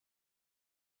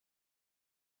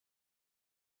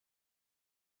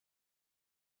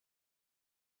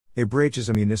Ebrach is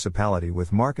a municipality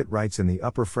with market rights in the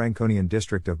Upper Franconian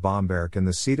district of Bamberg and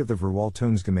the seat of the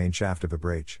Verwaltungsgemeinschaft of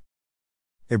Ebrach.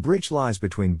 Ebrach lies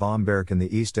between Bamberg in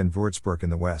the east and Würzburg in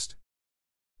the west.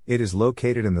 It is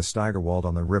located in the Steigerwald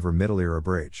on the river Mittlere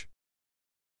Ebrach.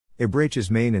 Ebrach's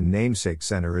main and namesake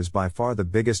center is by far the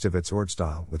biggest of its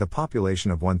Ortsteile, with a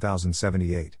population of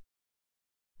 1,078.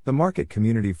 The market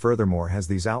community furthermore has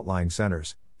these outlying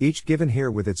centers, each given here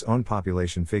with its own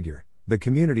population figure. The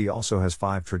community also has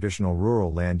 5 traditional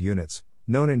rural land units,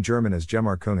 known in German as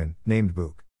Gemarkungen, named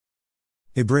Buch,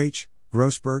 Ebrach,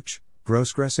 Großbirkach,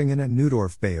 Großgressingen and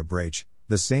Neudorf bei Ebrach,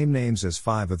 the same names as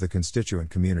 5 of the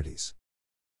constituent communities.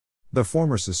 The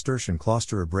former Cistercian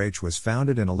Kloster Ebrach was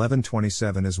founded in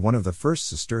 1127 as one of the first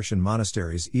Cistercian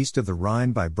monasteries east of the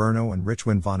Rhine by Berno and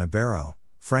Richwin von Eberau,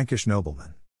 Frankish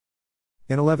noblemen.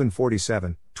 In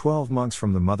 1147, 12 monks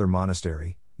from the mother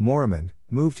monastery, Morimund,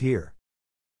 moved here.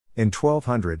 In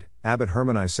 1200, Abbot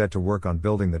Hermanni set to work on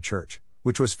building the church,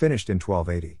 which was finished in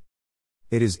 1280.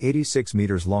 It is 86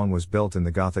 meters long, was built in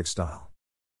the Gothic style.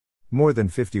 More than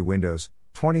 50 windows,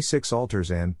 26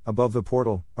 altars and, above the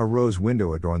portal, a rose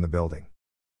window adorn the building.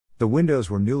 The windows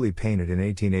were newly painted in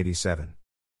 1887.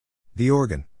 The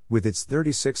organ, with its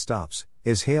 36 stops,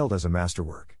 is hailed as a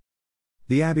masterwork.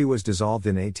 The abbey was dissolved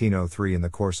in 1803 in the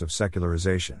course of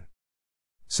secularization.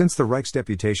 Since the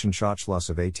Reichsdeputation Schatzschluss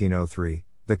of 1803,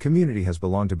 the community has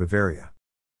belonged to Bavaria.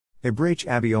 Ebrach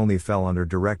Abbey only fell under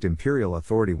direct imperial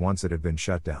authority once it had been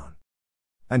shut down.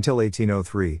 Until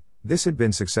 1803, this had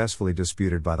been successfully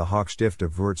disputed by the Hochstift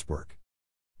of Würzburg.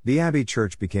 The abbey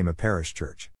church became a parish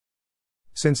church.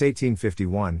 Since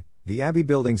 1851, the abbey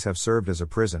buildings have served as a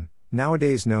prison,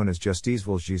 nowadays known as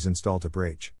Justizvollziehanstalt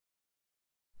Ebrach.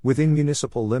 Within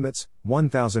municipal limits,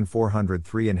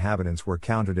 1,403 inhabitants were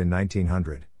counted in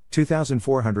 1900,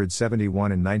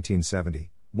 2,471 in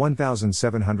 1970,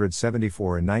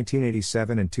 1,774 in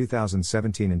 1987 and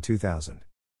 2017 and 2000.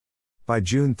 By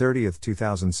June 30,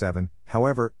 2007,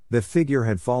 however, the figure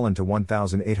had fallen to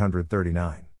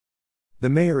 1,839. The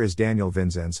mayor is Daniel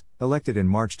Vinzenz, elected in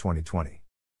March 2020.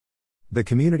 The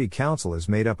community council is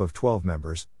made up of 12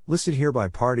 members, listed here by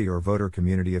party or voter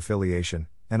community affiliation,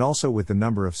 and also with the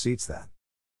number of seats that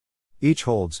each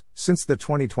holds. Since the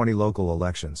 2020 local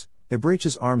elections,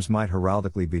 Ebrach's arms might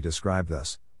heraldically be described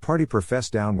thus: party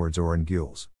professed downwards or in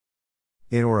gules.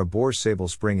 In or a boar's sable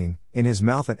springing, in his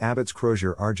mouth an abbot's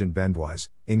crozier argent bendwise,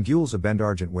 in gules a bend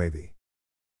argent wavy.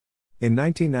 In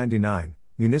 1999,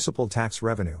 municipal tax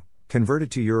revenue,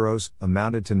 converted to euros,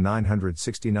 amounted to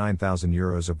 969,000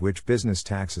 euros, of which business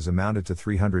taxes amounted to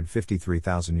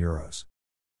 353,000 euros.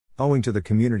 Owing to the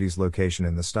community's location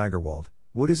in the Steigerwald,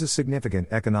 wood is a significant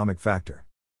economic factor.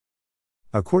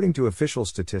 According to official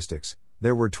statistics,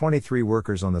 there were 23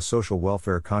 workers on the social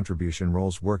welfare contribution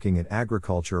rolls working in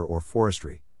agriculture or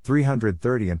forestry,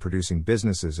 330 in producing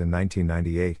businesses in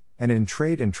 1998, and in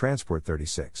trade and transport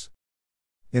 36.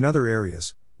 In other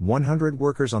areas, 100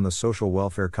 workers on the social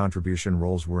welfare contribution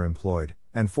rolls were employed,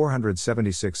 and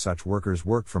 476 such workers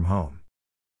worked from home.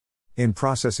 In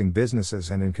processing businesses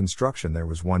and in construction there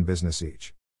was 1 business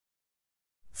each.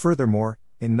 Furthermore,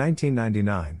 in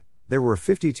 1999, there were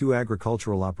 52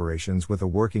 agricultural operations with a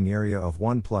working area of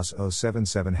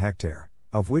 1+077 hectare,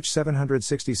 of which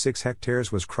 766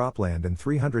 hectares was cropland and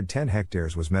 310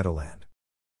 hectares was meadowland.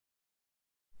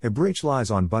 Ebrach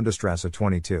lies on Bundesstrasse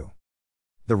 22.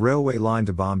 The railway line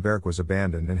to Bamberg was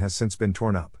abandoned and has since been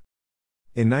torn up.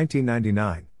 In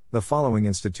 1999, the following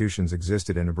institutions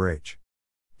existed in Ebrach.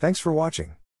 Thanks for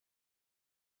watching.